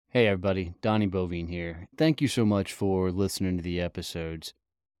Hey everybody, Donnie Bovine here. Thank you so much for listening to the episodes.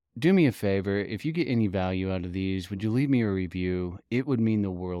 Do me a favor, if you get any value out of these, would you leave me a review? It would mean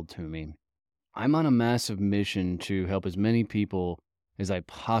the world to me. I'm on a massive mission to help as many people as I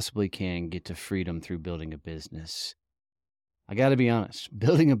possibly can get to freedom through building a business. I gotta be honest,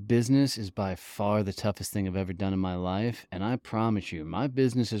 building a business is by far the toughest thing I've ever done in my life, and I promise you, my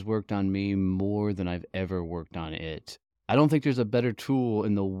business has worked on me more than I've ever worked on it. I don't think there's a better tool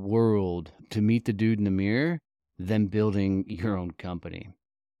in the world to meet the dude in the mirror than building your own company.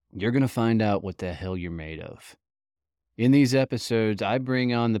 You're gonna find out what the hell you're made of. In these episodes, I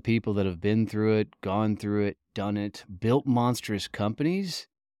bring on the people that have been through it, gone through it, done it, built monstrous companies,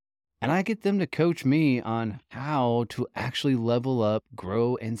 and I get them to coach me on how to actually level up,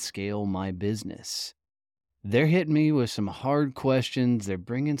 grow, and scale my business. They're hitting me with some hard questions. They're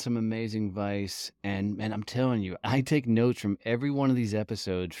bringing some amazing advice. And I'm telling you, I take notes from every one of these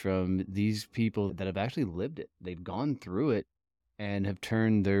episodes from these people that have actually lived it. They've gone through it and have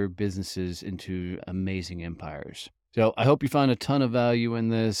turned their businesses into amazing empires. So I hope you find a ton of value in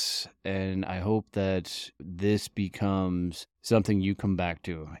this, and I hope that this becomes something you come back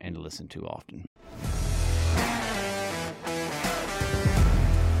to and listen to often.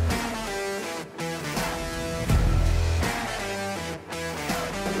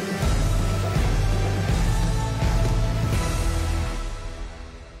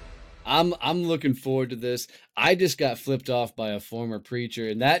 I'm looking forward to this. I just got flipped off by a former preacher,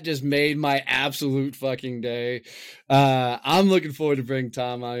 and that just made my absolute fucking day. I'm looking forward to bring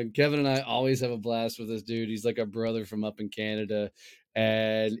Tom on. Kevin and I always have a blast with this dude. He's like our brother from up in Canada,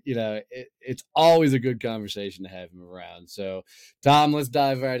 and it's always a good conversation to have him around. So, Tom, let's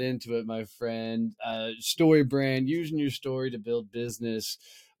dive right into it, my friend. Story brand, using your story to build business.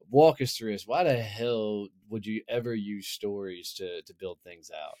 Walk us through this. Why the hell would you ever use stories to build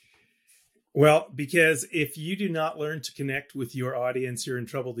things out? Well, because if you do not learn to connect with your audience, you're in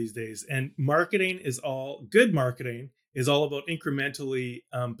trouble these days. And marketing is all good marketing is all about incrementally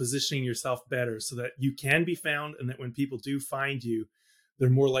positioning yourself better so that you can be found and that when people do find you, they're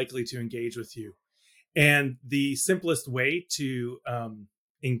more likely to engage with you. And the simplest way to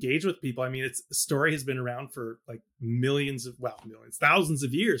engage with people, I mean, it's a story has been around for like millions, thousands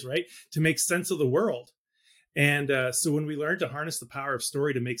of years, right? To make sense of the world. And so when we learn to harness the power of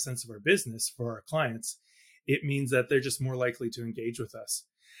story to make sense of our business for our clients, it means that they're just more likely to engage with us.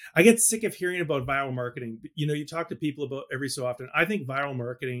 I get sick of hearing about viral marketing. You know, you talk to people about every so often. I think viral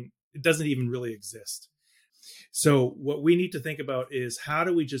marketing, it doesn't even really exist. So what we need to think about is how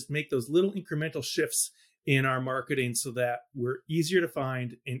do we just make those little incremental shifts in our marketing so that we're easier to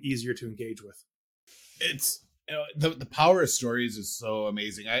find and easier to engage with. It's the power of stories is so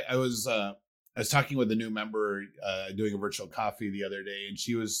amazing. I was talking with a new member doing a virtual coffee the other day, and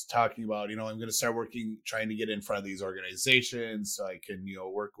she was talking about, I'm going to start working, trying to get in front of these organizations so I can,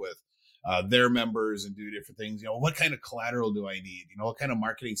 work with their members and do different things. What kind of collateral do I need? What kind of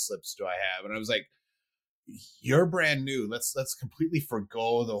marketing slips do I have? And I was like, you're brand new. Let's completely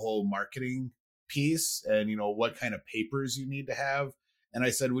forgo the whole marketing piece and what kind of papers you need to have. And I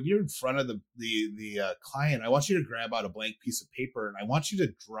said, when you're in front of the client, I want you to grab out a blank piece of paper and I want you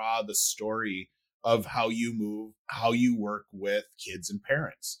to draw the story of how you move, how you work with kids and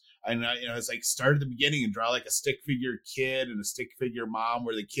parents. And it's like start at the beginning and draw like a stick figure kid and a stick figure mom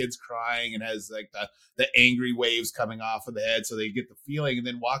where the kid's crying and has like the angry waves coming off of the head so they get the feeling, and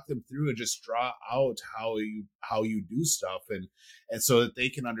then walk them through and just draw out how you do stuff, and so that they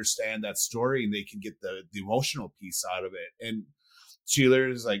can understand that story and they can get the emotional piece out of it. And Sheila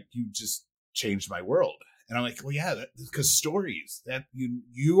is like, you just changed my world. And I'm like, well, yeah, because stories that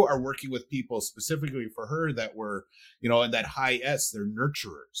you are working with people specifically for her that were, in that high S, they're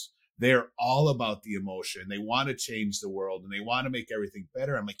nurturers. They're all about the emotion. They want to change the world and they want to make everything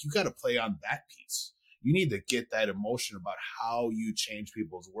better. I'm like, you got to play on that piece. You need to get that emotion about how you change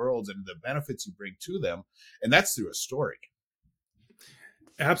people's worlds and the benefits you bring to them. And that's through a story.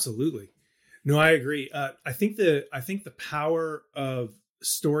 Absolutely. No, I agree. I think the power of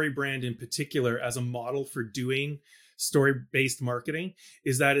Story Brand in particular as a model for doing story-based marketing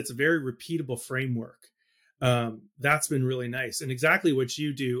is that it's a very repeatable framework. That's been really nice, and exactly what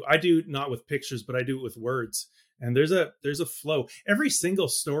you do. I do not with pictures, but I do it with words. And there's a flow. Every single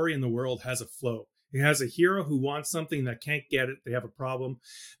story in the world has a flow. It has a hero who wants something that can't get it. They have a problem.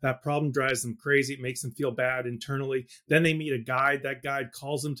 That problem drives them crazy. It makes them feel bad internally. Then they meet a guide. That guide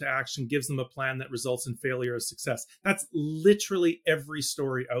calls them to action, gives them a plan that results in failure or success. That's literally every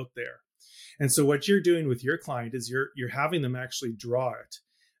story out there. And so what you're doing with your client is you're having them actually draw it.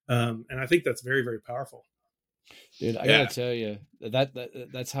 And I think that's very, very powerful. Dude, I gotta tell you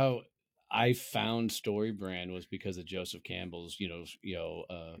that's how I found StoryBrand, was because of Joseph Campbell's,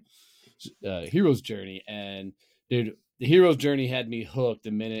 hero's journey. And dude, the hero's journey had me hooked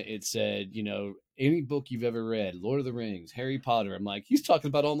the minute it said, any book you've ever read, Lord of the Rings, Harry Potter. I'm like, he's talking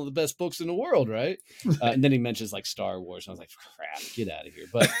about all of the best books in the world, right? And then he mentions like Star Wars, and I was like, crap, get out of here.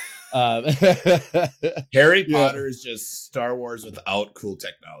 But Harry Potter is just Star Wars without cool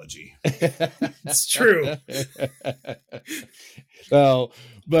technology. It's true. Well,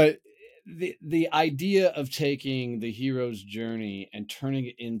 but the idea of taking the hero's journey and turning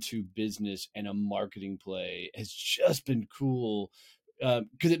it into business and a marketing play has just been cool,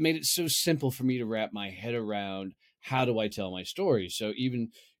 because it made it so simple for me to wrap my head around. How do I tell my story? So even,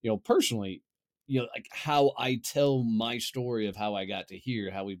 personally, like how I tell my story of how I got to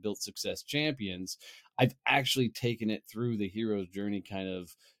here, how we built Success Champions, I've actually taken it through the hero's journey kind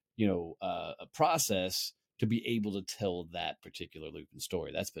of, a process to be able to tell that particular loop and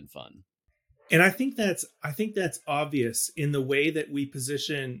story. That's been fun. And I think that's obvious in the way that we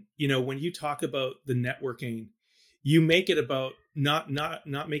position, when you talk about the networking, you make it about not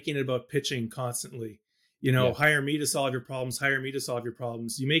making it about pitching constantly, hire me to solve your problems, hire me to solve your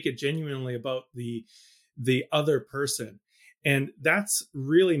problems. You make it genuinely about the other person. And that's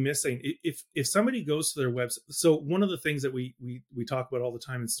really missing. If somebody goes to their website, so one of the things that we talk about all the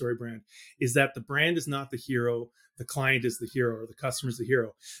time in StoryBrand is that the brand is not the hero, the client is the hero, or the customer is the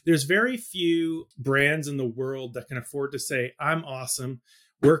hero. There's very few brands in the world that can afford to say, I'm awesome,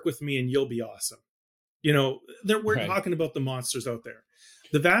 work with me and you'll be awesome. We're talking about the monsters out there.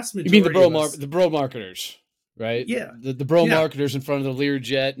 The vast majority. You mean the bro marketers, right? Yeah. The bro marketers in front of the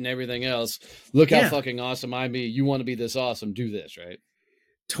Learjet and everything else. Look how fucking awesome I'm be. You want to be this awesome, do this, right?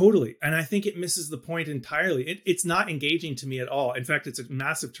 Totally. And I think it misses the point entirely. It's not engaging to me at all. In fact, it's a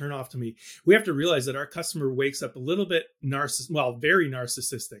massive turnoff to me. We have to realize that our customer wakes up a little bit very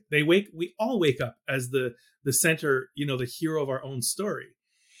narcissistic. We all wake up as the center, the hero of our own story.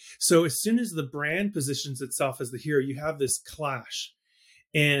 So as soon as the brand positions itself as the hero, you have this clash.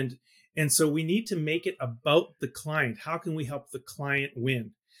 And so we need to make it about the client. How can we help the client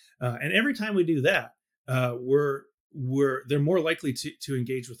win? And every time we do that, they're more likely to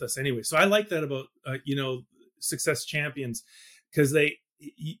engage with us anyway. So I like that about Success Champions, because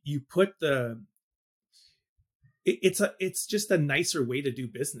you put it's just a nicer way to do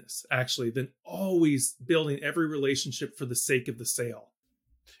business actually than always building every relationship for the sake of the sale.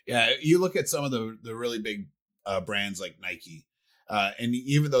 Yeah, you look at some of the really big brands like Nike, and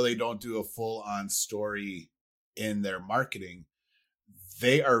even though they don't do a full-on story in their marketing,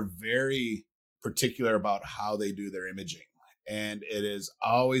 they are very particular about how they do their imaging. And it is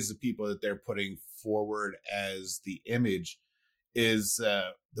always the people that they're putting forward as the image is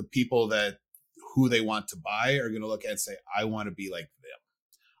the people who they want to buy are going to look at and say, I want to be like them.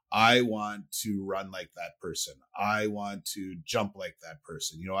 I want to run like that person. I want to jump like that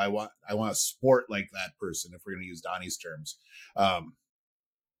person. I want to sport like that person, if we're going to use Donnie's terms. And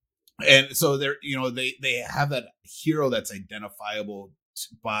so they're, they have that hero that's identifiable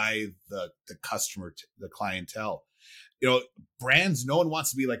by the customer, the clientele. Brands, no one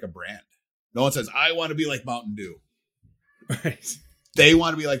wants to be like a brand. No one says, I want to be like Mountain Dew. Right. They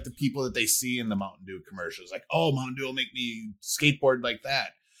want to be like the people that they see in the Mountain Dew commercials. Like, oh, Mountain Dew will make me skateboard like that.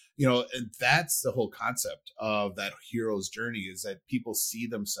 And that's the whole concept of that hero's journey, is that people see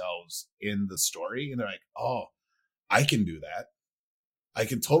themselves in the story and they're like, oh, I can do that. I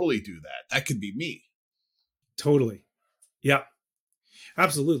can totally do that. That could be me. Totally. Yeah,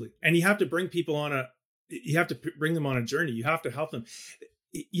 absolutely. And you have to bring people bring them on a journey. You have to help them.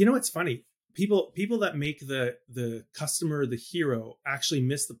 It's funny. People that make the customer the hero actually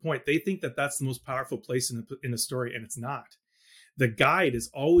miss the point. They think that that's the most powerful place in a story, and it's not. The guide is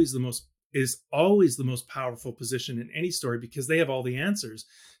always the most powerful position in any story, because they have all the answers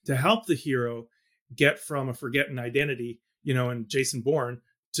to help the hero get from a forgotten identity, and Jason Bourne,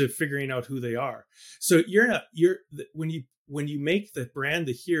 to figuring out who they are. So when you make the brand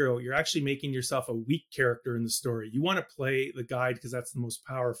the hero, you're actually making yourself a weak character in the story. You want to play the guide because that's the most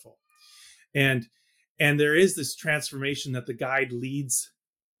powerful. And there is this transformation that the guide leads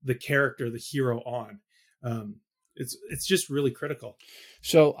the character, the hero, on. It's just really critical.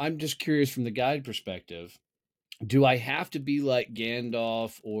 So I'm just curious, from the guide perspective, do I have to be like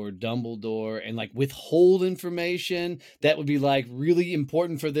Gandalf or Dumbledore and like withhold information that would be like really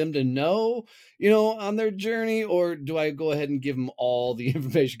important for them to know, on their journey? Or do I go ahead and give them all the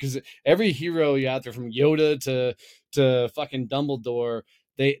information? Because every hero out there, from Yoda to fucking Dumbledore,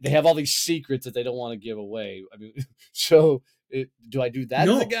 they have all these secrets that they don't want to give away. I mean, so Do I do that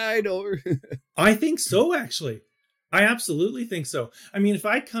as a No, guide or? I think so, actually. I absolutely think so. I mean, if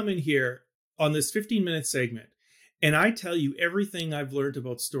I come in here on this 15-minute segment and I tell you everything I've learned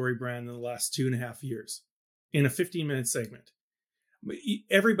about StoryBrand in the last 2.5 years in a 15-minute segment,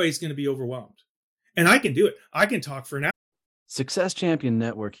 everybody's going to be overwhelmed. And I can do it. I can talk for an hour. Success Champion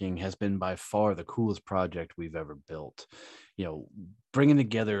Networking has been by far the coolest project we've ever built. You know, bringing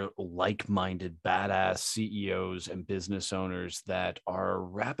together like-minded, badass CEOs and business owners that are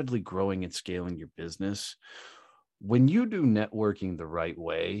rapidly growing and scaling your business. When you do networking the right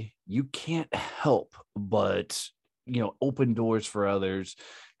way, you can't help but, open doors for others,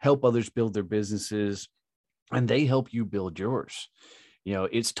 help others build their businesses, and they help you build yours.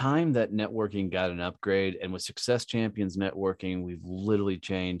 It's time that networking got an upgrade. And with Success Champions Networking, we've literally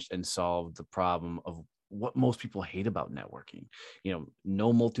changed and solved the problem of what most people hate about networking.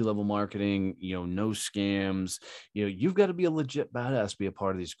 No multi-level marketing, no scams. You've got to be a legit badass to be a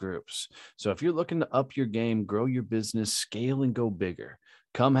part of these groups. So if you're looking to up your game, grow your business, scale and go bigger,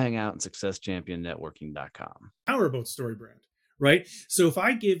 come hang out at successchampionnetworking.com. Hour about StoryBrand, right? So if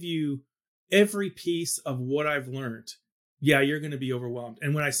I give you every piece of what I've learned, yeah, you're going to be overwhelmed.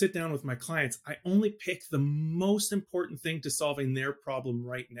 And when I sit down with my clients, I only pick the most important thing to solving their problem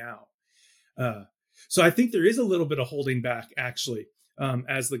right now. So I think there is a little bit of holding back, actually,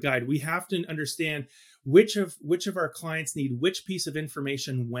 as the guide. We have to understand which of our clients need which piece of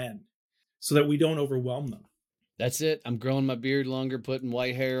information when, so that we don't overwhelm them. That's it. I'm growing my beard longer, putting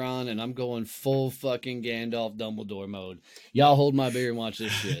white hair on, and I'm going full fucking Gandalf Dumbledore mode. Y'all hold my beer and watch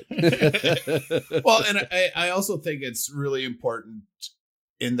this shit. Well, and I also think it's really important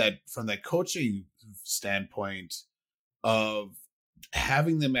in that, from that coaching standpoint, of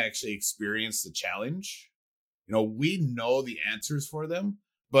having them actually experience the challenge. We know the answers for them,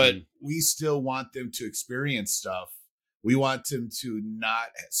 but we still want them to experience stuff. We want them to not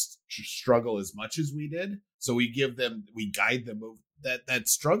struggle as much as we did. So we guide them. That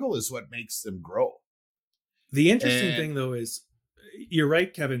struggle is what makes them grow. The interesting thing, though, is you're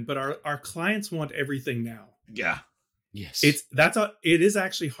right, Kevin, but our clients want everything now. Yeah. Yes. It is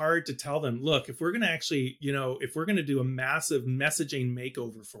actually hard to tell them, look, if we're going to actually, if we're going to do a massive messaging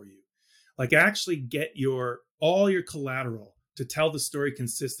makeover for you, like actually get all your collateral to tell the story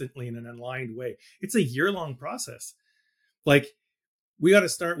consistently in an aligned way, it's a year-long process. Like, we got to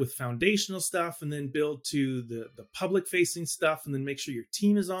start with foundational stuff and then build to the public facing stuff, and then make sure your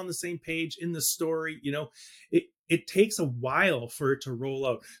team is on the same page in the story. It takes a while for it to roll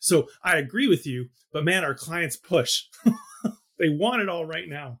out. So I agree with you, but man, our clients push. They want it all right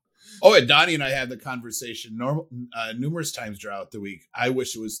now. Oh, and Donnie and I had the conversation numerous times throughout the week. I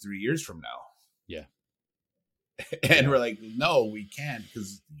wish it was 3 years from now. Yeah. And we're like, no, we can't,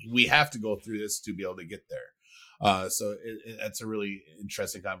 because we have to go through this to be able to get there. So that's a really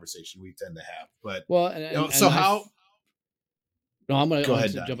interesting conversation we tend to have. But well, No, I'm gonna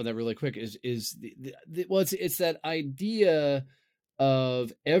jump on that really quick. It's that idea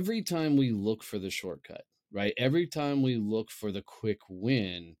of every time we look for the shortcut, right? Every time we look for the quick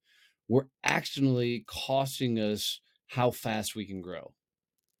win, we're actually costing us how fast we can grow.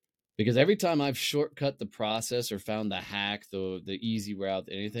 Because every time I've shortcut the process or found the hack, the easy route,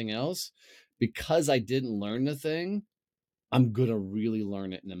 anything else, because I didn't learn the thing, I'm going to really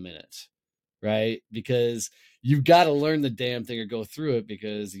learn it in a minute, right? Because you've got to learn the damn thing or go through it,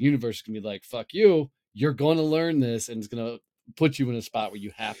 because the universe is going to be like, fuck you, you're going to learn this, and it's going to put you in a spot where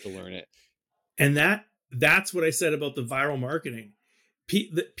you have to learn it. And that's what I said about the viral marketing.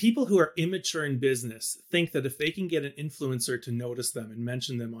 People who are immature in business think that if they can get an influencer to notice them and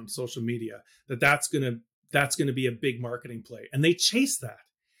mention them on social media, that's going to be a big marketing play. And they chase that.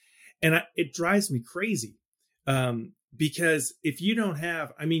 And it drives me crazy, because if you don't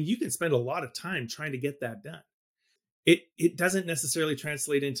have, you can spend a lot of time trying to get that done. It doesn't necessarily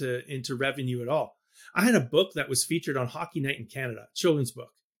translate into revenue at all. I had a book that was featured on Hockey Night in Canada, children's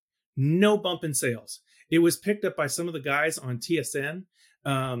book, no bump in sales. It was picked up by some of the guys on TSN,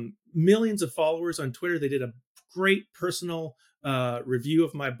 millions of followers on Twitter. They did a great personal review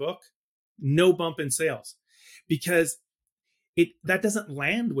of my book, no bump in sales, because that doesn't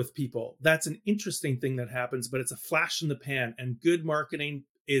land with people. That's an interesting thing that happens, but it's a flash in the pan, and good marketing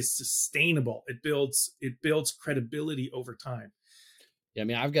is sustainable. It builds credibility over time.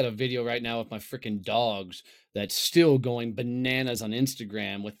 Yeah, I've got a video right now with my freaking dogs that's still going bananas on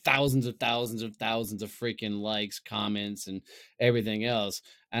Instagram with thousands of freaking likes, comments, and everything else.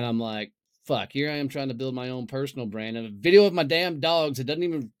 And I'm like, fuck, here I am trying to build my own personal brand, and a video of my damn dogs that doesn't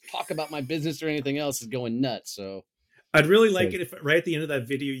even talk about my business or anything else is going nuts. So I'd really like So it if right at the end of that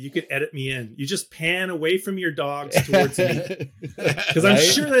video, you could edit me in. You just pan away from your dogs towards me. Because I'm Right?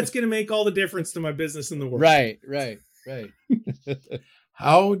 sure that's going to make all the difference to my business in the world. Right.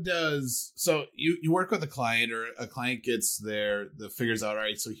 How does so you work with a client, or a client gets there that figures out, all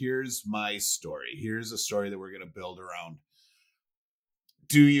right, so here's my story. Here's a story that we're going to build around.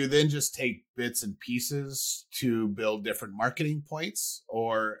 Do you then just take bits and pieces to build different marketing points,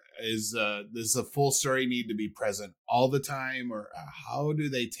 or does the full story need to be present all the time, or how do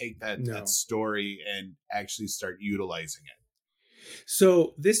they take No. that story and actually start utilizing it?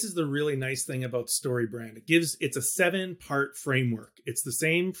 So this is the really nice thing about StoryBrand. It's a 7-part framework. It's the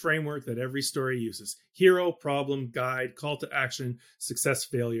same framework that every story uses: hero, problem, guide, call to action, success,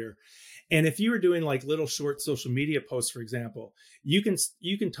 failure. And if you were doing like little short social media posts, for example, you can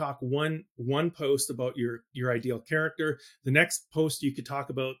talk one post about your ideal character. The next post you could talk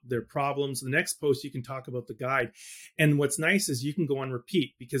about their problems. The next post you can talk about the guide. And what's nice is you can go on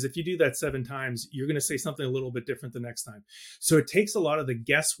repeat, because if you do that 7 times, you're going to say something a little bit different the next time. So it takes a lot of the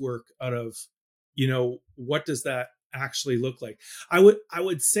guesswork out of, what does that actually look like? I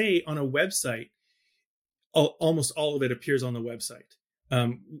would say on a website, almost all of it appears on the website.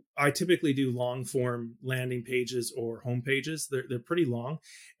 I typically do long form landing pages or home pages. They're pretty long.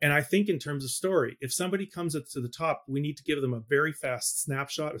 And I think in terms of story, if somebody comes up to the top, we need to give them a very fast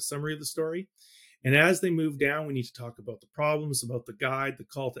snapshot, a summary of the story. And as they move down, we need to talk about the problems, about the guide, the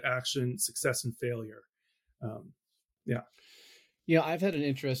call to action, success and failure. Yeah. I've had an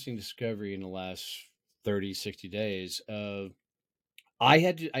interesting discovery in the last 30, 60 days.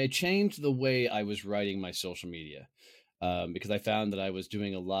 I changed the way I was writing my social media. Because I found that I was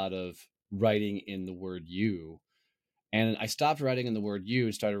doing a lot of writing in the word you, and I stopped writing in the word you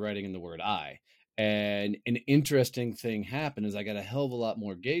and started writing in the word I. And an interesting thing happened is I got a hell of a lot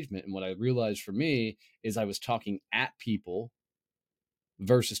more engagement. And what I realized for me is I was talking at people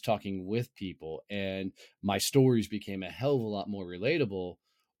versus talking with people. And my stories became a hell of a lot more relatable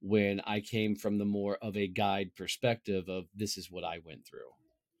when I came from the more of a guide perspective of this is what I went through.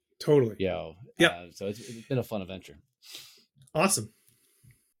 Totally. So it's been a fun adventure. Awesome.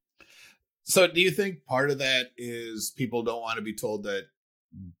 So do you think part of that is people don't want to be told that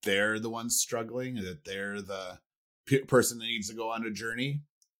they're the ones struggling, that they're the person that needs to go on a journey,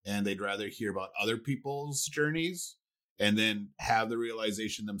 and they'd rather hear about other people's journeys and then have the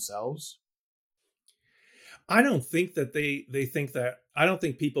realization themselves? I don't think that they think that. I don't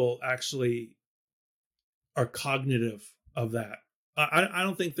think people actually are cognitive of that. I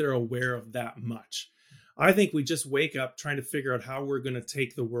don't think they're aware of that much. I think we just wake up trying to figure out how we're going to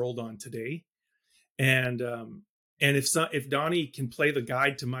take the world on today. And if Donnie can play the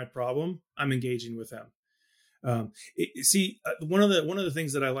guide to my problem, I'm engaging with him. One of the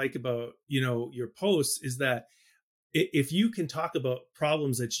things that I like about, your posts is that if you can talk about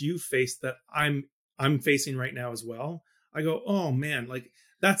problems that you face that I'm facing right now as well, I go, oh man, like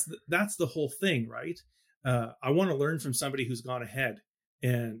that's the whole thing, right? I want to learn from somebody who's gone ahead.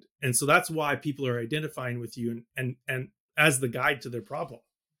 And so that's why people are identifying with you and as the guide to their problem.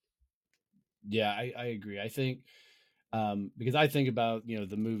 Yeah, I agree. I think because I think about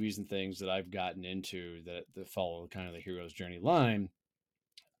the movies and things that I've gotten into that follow kind of the hero's journey line.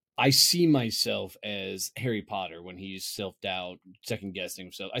 I see myself as Harry Potter when he's self-doubt, second guessing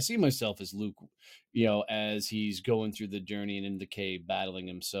himself. I see myself as Luke, as he's going through the journey and in the cave battling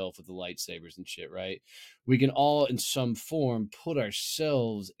himself with the lightsabers and shit, right? We can all in some form put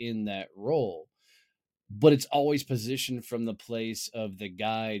ourselves in that role. But it's always positioned from the place of the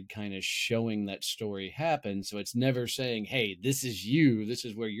guide kind of showing that story happen. So it's never saying, hey, this is you. This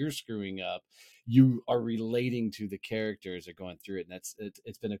is where you're screwing up. You are relating to the characters that are going through it. And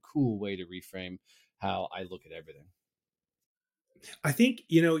it's been a cool way to reframe how I look at everything. I think,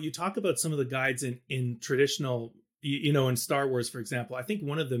 you talk about some of the guides in traditional, in Star Wars, for example. I think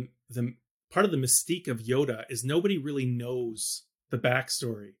one of the part of the mystique of Yoda is nobody really knows the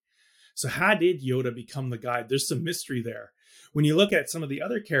backstory. So how did Yoda become the guide? There's some mystery there. When you look at some of the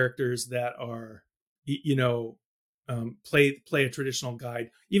other characters that are, play a traditional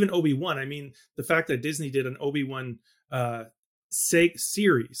guide, even Obi-Wan. I mean, the fact that Disney did an Obi-Wan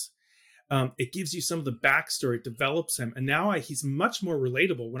series, it gives you some of the backstory, it develops him. And now he's much more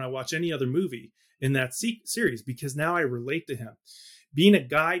relatable when I watch any other movie in that series, because now I relate to him. Being a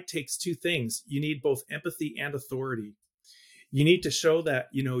guide takes two things. You need both empathy and authority. You need to show that,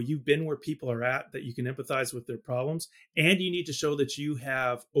 you've been where people are at, that you can empathize with their problems. And you need to show that you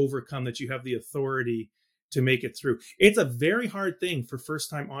have overcome, that you have the authority to make it through. It's a very hard thing for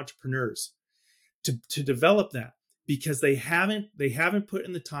first-time entrepreneurs to develop that. because they haven't put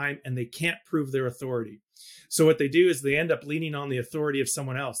in the time and they can't prove their authority. So what they do is they end up leaning on the authority of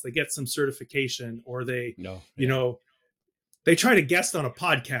someone else. They get some certification, or they, No, you yeah. know, they try to guest on a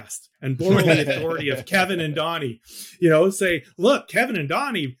podcast and borrow the authority of Kevin and Donnie, say, look, Kevin and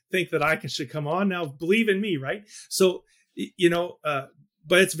Donnie think that I should come on now. Believe in me. Right. So,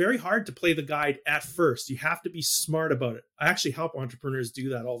 but it's very hard to play the guide at first. You have to be smart about it. I actually help entrepreneurs do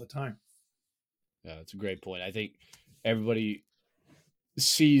that all the time. Yeah, that's a great point. I think everybody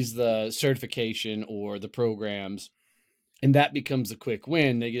sees the certification or the programs, and that becomes a quick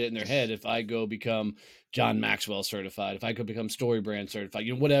win. They get it in their head. If I go become John Maxwell certified, if I could become StoryBrand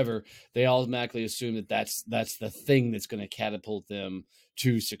certified, whatever, they automatically assume that that's the thing that's going to catapult them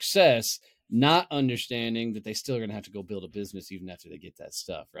to success, not understanding that they still are going to have to go build a business even after they get that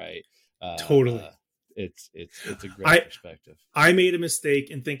stuff, right? Totally. It's a great perspective. I made a mistake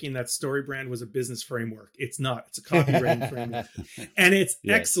in thinking that StoryBrand was a business framework. It's not. It's a copywriting framework. And it's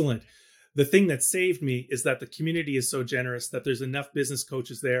excellent. The thing that saved me is that the community is so generous that there's enough business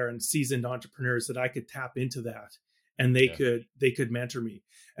coaches there and seasoned entrepreneurs that I could tap into that, and they could mentor me.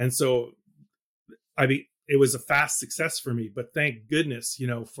 And so, it was a fast success for me, but thank goodness,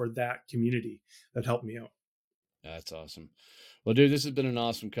 for that community that helped me out. That's awesome. Well, dude, this has been an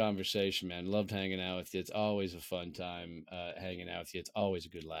awesome conversation, man. Loved hanging out with you. It's always a fun time hanging out with you. It's always a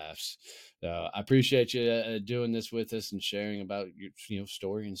good laughs. I appreciate you doing this with us and sharing about your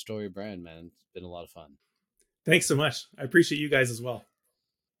story and StoryBrand, man. It's been a lot of fun. Thanks so much. I appreciate you guys as well.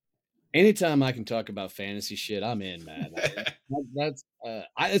 Anytime I can talk about fantasy shit, I'm in, man. That's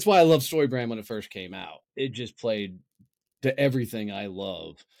why I love StoryBrand when it first came out. It just played to everything I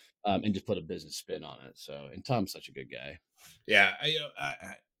love, and just put a business spin on it. So, and Tom's such a good guy. Yeah,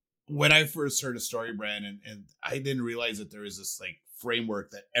 when I first heard of StoryBrand, and I didn't realize that there was this like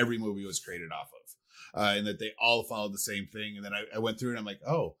framework that every movie was created off of, and that they all followed the same thing. And then I went through and I'm like,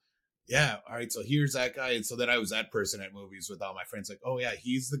 oh yeah, all right, so here's that guy. And so then I was that person at movies with all my friends, like, oh yeah,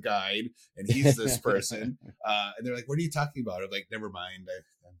 he's the guide and he's this person. And they're like, what are you talking about? I'm like, never mind.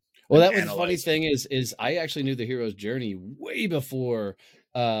 Well, that was the funny thing is I actually knew the hero's journey way before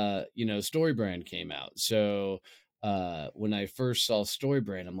StoryBrand came out. So when I first saw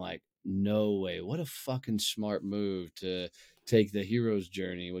StoryBrand, I'm like, no way, what a fucking smart move to take the hero's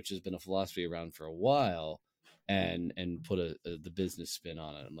journey, which has been a philosophy around for a while, and put the business spin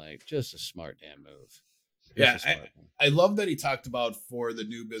on it. I'm like, just a smart damn move. Yeah, I love that he talked about for the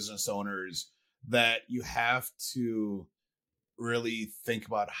new business owners that you have to really think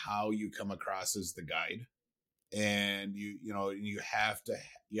about how you come across as the guide, and you have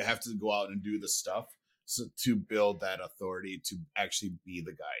to go out and do the stuff to build that authority to actually be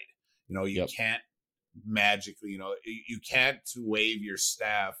the guide. You can't magically, you can't wave your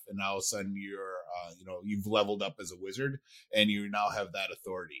staff and all of a sudden you're you've leveled up as a wizard and you now have that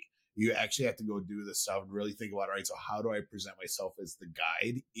authority. You actually have to go do the stuff and really think about, all right, so how do I present myself as the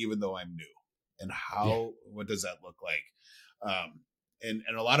guide even though I'm new, and what does that look like? And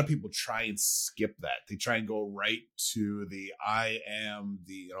a lot of people try and skip that. They try and go right to I'm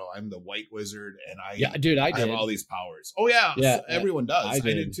the white wizard and I have all these powers. Oh yeah, everyone does. I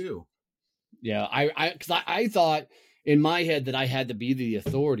did too. Yeah, I thought in my head that I had to be the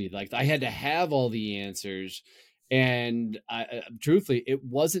authority, like I had to have all the answers. And truthfully, it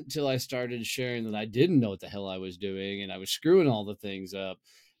wasn't until I started sharing that I didn't know what the hell I was doing and I was screwing all the things up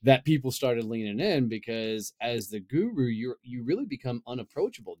that people started leaning in, because as the guru, you really become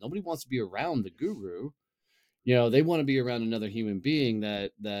unapproachable. Nobody wants to be around the guru. They want to be around another human being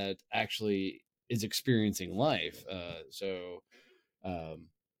that actually is experiencing life.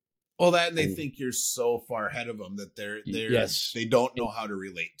 Well, that they think you're so far ahead of them that they don't know how to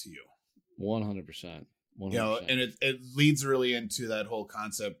relate to you. 100%. 100%. And it leads really into that whole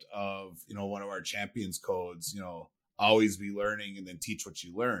concept of, one of our champions codes, always be learning and then teach what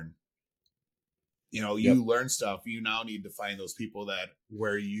you learn. You learn stuff. You now need to find those people that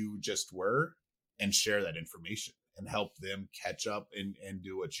where you just were and share that information and help them catch up and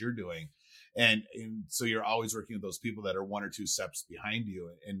do what you're doing. And so you're always working with those people that are one or two steps behind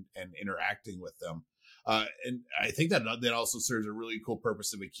you and interacting with them. And I think that also serves a really cool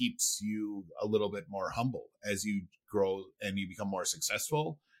purpose if it keeps you a little bit more humble as you grow and you become more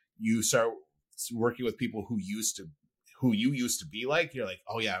successful. You start working with people who you used to be like. You're like,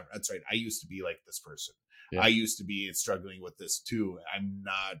 oh yeah, that's right. I used to be like this person. Yeah. I used to be struggling with this too. I'm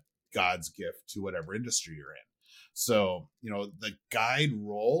not God's gift to whatever industry you're in. So, the guide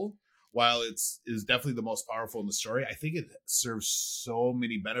role, while is definitely the most powerful in the story, I think it serves so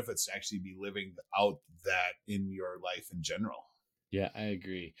many benefits to actually be living out that in your life in general. Yeah, I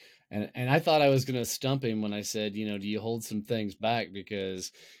agree. And I thought I was gonna stump him when I said, do you hold some things back?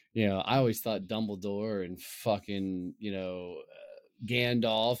 Because, I always thought Dumbledore and fucking,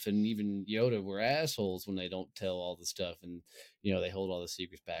 Gandalf and even Yoda were assholes when they don't tell all the stuff and they hold all the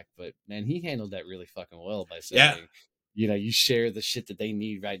secrets back. But man, he handled that really fucking well by Yeah. saying, you share the shit that they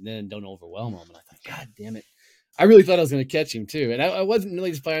need right then, don't overwhelm them. And I thought, God damn it. I really thought I was gonna catch him too. And I wasn't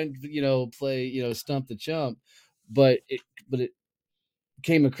really trying to, play, stump the chump, but it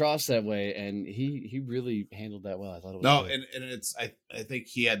came across that way, and he really handled that well. I thought it was No, good. and it's I think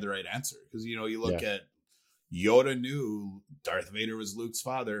he had the right answer because you look Yeah. at Yoda knew Darth Vader was Luke's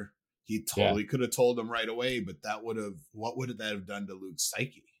father. He totally could have told him right away, but what would that have done to Luke's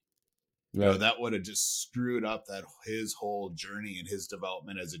psyche? Right. That would have just screwed up his whole journey and his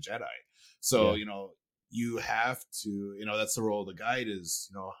development as a Jedi. So, you have to, that's the role of the guide is,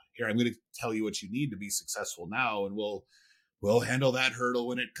 here, I'm going to tell you what you need to be successful now. And we'll handle that hurdle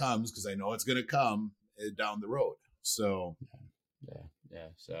when it comes, because I know it's going to come down the road. So, Yeah.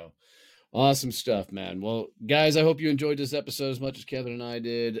 So awesome stuff, man. Well, guys, I hope you enjoyed this episode as much as Kevin and I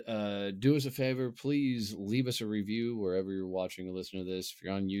did. Do us a favor, please leave us a review wherever you're watching or listening to this. If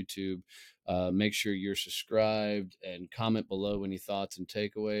you're on YouTube, make sure you're subscribed and comment below any thoughts and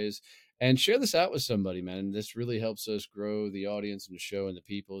takeaways. And share this out with somebody, man. This really helps us grow the audience and the show and the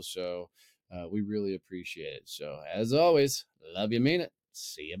people. So we really appreciate it. So as always, love you, mean it.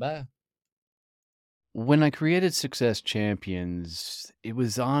 See you, bye. When I created Success Champions, it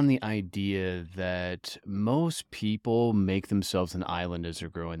was on the idea that most people make themselves an island as they're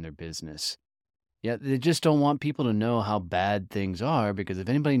growing their business. Yet they just don't want people to know how bad things are, because if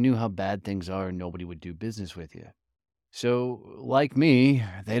anybody knew how bad things are, nobody would do business with you. So, like me,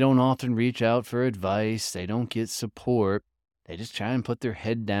 they don't often reach out for advice, they don't get support, they just try and put their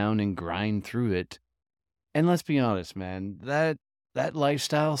head down and grind through it. And let's be honest, man, that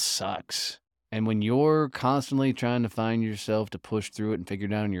lifestyle sucks. And when you're constantly trying to find yourself to push through it and figure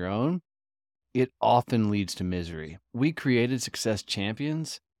it out on your own, it often leads to misery. We created Success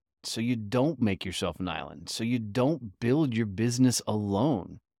Champions so you don't make yourself an island, so you don't build your business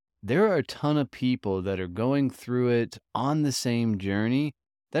alone. There are a ton of people that are going through it on the same journey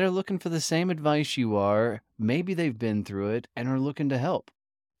that are looking for the same advice you are. Maybe they've been through it and are looking to help.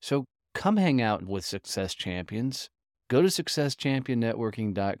 So come hang out with Success Champions. Go to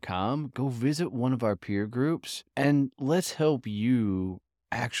successchampionnetworking.com, go visit one of our peer groups, and let's help you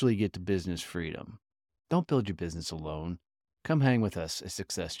actually get to business freedom. Don't build your business alone. Come hang with us as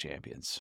Success Champions.